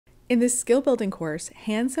In this skill building course,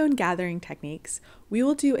 Hand-Sewn Gathering Techniques, we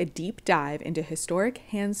will do a deep dive into historic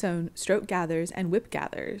hand-sewn stroke gathers and whip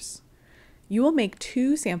gathers. You will make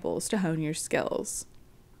 2 samples to hone your skills.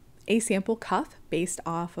 A sample cuff based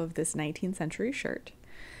off of this 19th century shirt,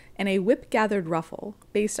 and a whip-gathered ruffle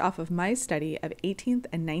based off of my study of 18th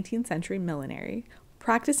and 19th century millinery.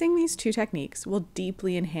 Practicing these 2 techniques will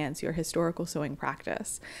deeply enhance your historical sewing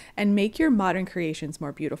practice and make your modern creations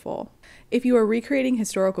more beautiful. If you are recreating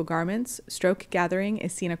historical garments, stroke gathering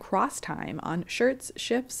is seen across time on shirts,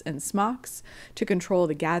 shifts, and smocks to control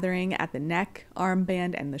the gathering at the neck,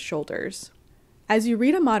 armband, and the shoulders. As you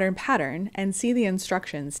read a modern pattern and see the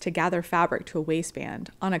instructions to gather fabric to a waistband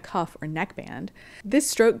on a cuff or neckband, this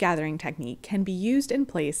stroke gathering technique can be used in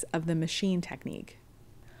place of the machine technique.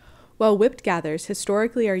 While whipped gathers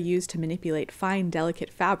historically are used to manipulate fine,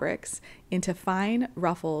 delicate fabrics into fine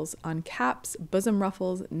ruffles on caps, bosom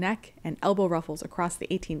ruffles, neck, and elbow ruffles across the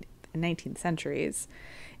 18th and 19th centuries,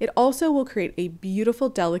 it also will create a beautiful,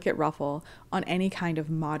 delicate ruffle on any kind of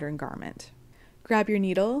modern garment. Grab your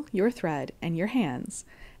needle, your thread, and your hands,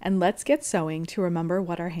 and let's get sewing to remember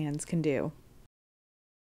what our hands can do.